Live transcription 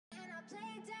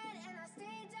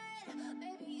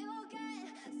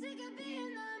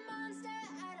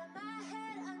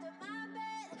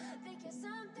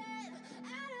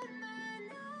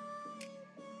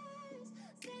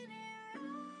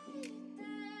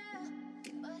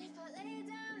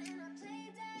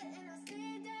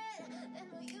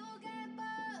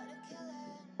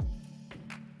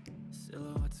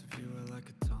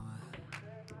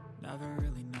Never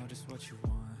really know just what you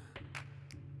want.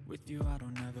 With you I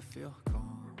don't ever feel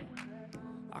calm.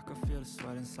 I can feel the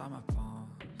sweat inside my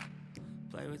palms.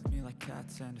 Play with me like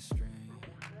cats and a string.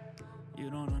 You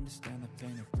don't understand the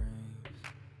pain it brings.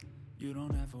 You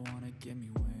don't ever wanna give me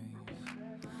wings.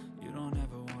 You don't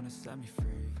ever wanna set me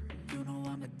free. You know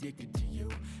I'm addicted to you,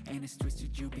 and it's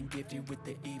twisted, you've been gifted with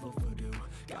the evil voodoo.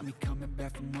 Got me coming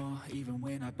back for more, even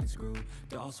when I've been screwed.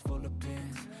 Dolls full of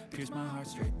pins, pierce my heart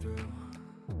straight through.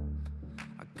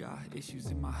 I got issues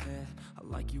in my head, I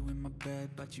like you in my bed,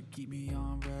 but you keep me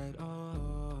on red.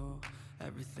 Oh,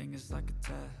 everything is like a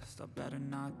test, I better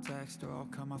not text or I'll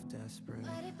come off desperate.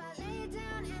 But if I lay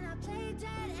down and I play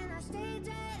dead and I stay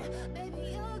dead,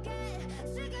 baby you'll get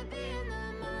sick of being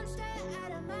the monster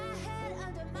out of my head,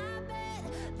 under my bed,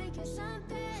 thinking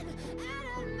something out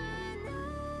of my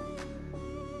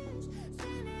nightmares,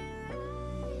 standing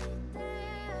right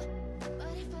there.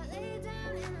 But if I lay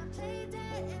down and I play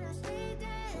dead and I stay dead,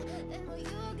 then will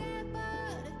you get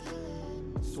bored of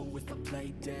killing me? So if I play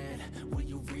dead, will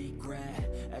you regret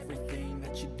everything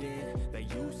that you did, that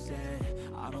you said?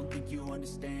 I don't think you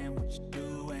understand what you're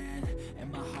doing,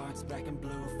 and my heart's black and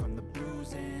blue from the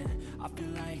bruising. I feel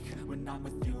like when I'm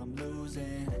with you I'm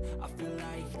losing. I feel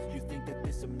like you think that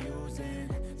this amusing,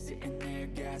 sitting there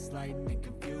gaslighting and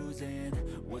confusing.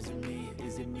 Was it me?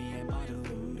 Is it me? Am I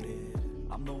deluded?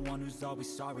 I'm the one who's always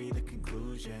sorry, the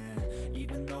conclusion,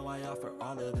 even though I offer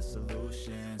all of the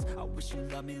solutions. I wish you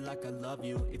loved me like I love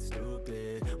you, it's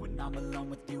stupid. When I'm alone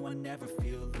with you I never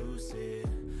feel lucid.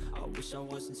 I wish I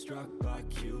wasn't struck by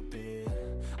Cupid.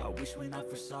 I wish when I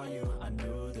first saw you I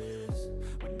knew this.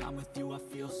 When I'm with you I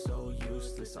feel so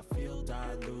useless, I feel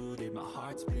diluted, my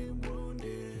heart's been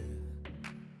wounded.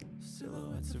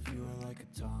 Silhouettes of you are like a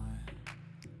taunt.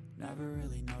 Never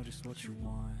really know just what you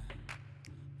want.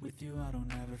 With you I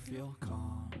don't ever feel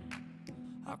calm.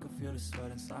 I can feel the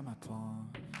sweat inside my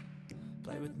palms.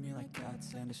 Play with me like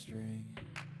cats and a string.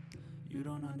 You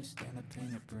don't understand the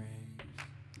pain it brings.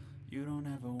 You don't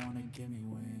ever wanna give me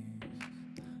wings.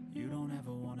 You don't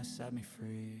ever wanna set me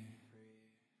free.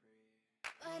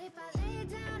 But if I lay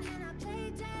down and I play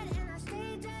dead and I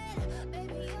stay dead,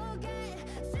 baby you'll get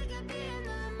sick of being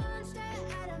the monster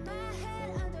out of my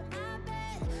head, under my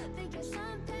bed, thinking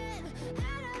something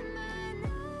out of my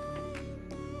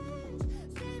nightmares,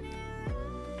 standing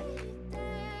right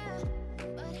there.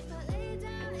 But if I lay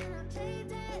down and I play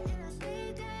dead and I stay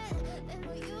dead, then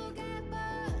will you get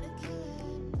bored of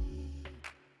killing me?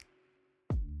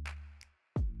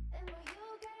 Then will you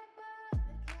get bored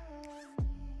of killing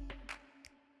me?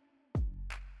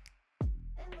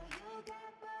 And will you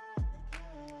get bored of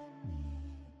killing me?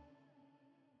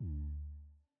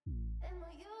 And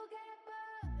will you get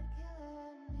bored of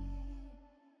killing me?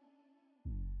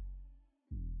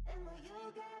 And will you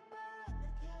get bored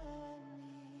of killing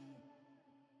me?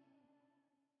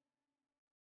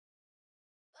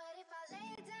 But if I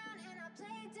lay down and I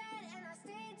play dead and I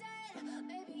stay dead,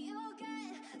 baby you'll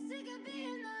get sick of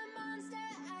being the monster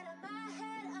out of my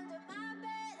head, under my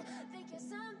bed, thinking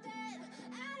something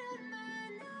out of my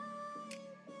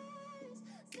nightmares,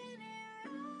 standing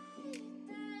right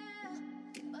there.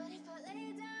 But if I lay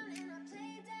down and I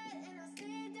play dead and I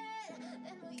stay dead,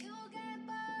 then will you get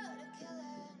bored of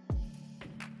killing me?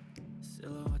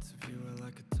 Silhouettes of you are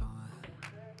like a taunt.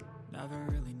 Never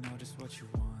really know just what you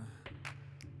want.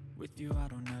 With you I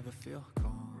don't ever feel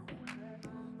calm.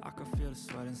 I can feel the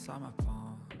sweat inside my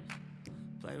palms.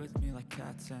 Play with me like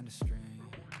cats and a string.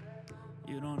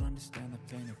 You don't understand the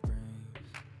pain it brings.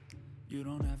 You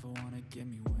don't ever wanna give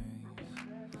me wings.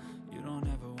 You don't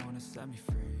ever wanna set me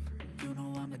free. You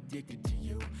know I'm addicted to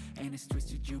you, and it's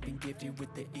twisted, you've been gifted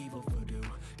with the evil voodoo.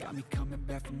 Got me coming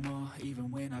back for more,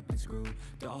 even when I've been screwed.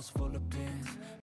 Dolls full of pins,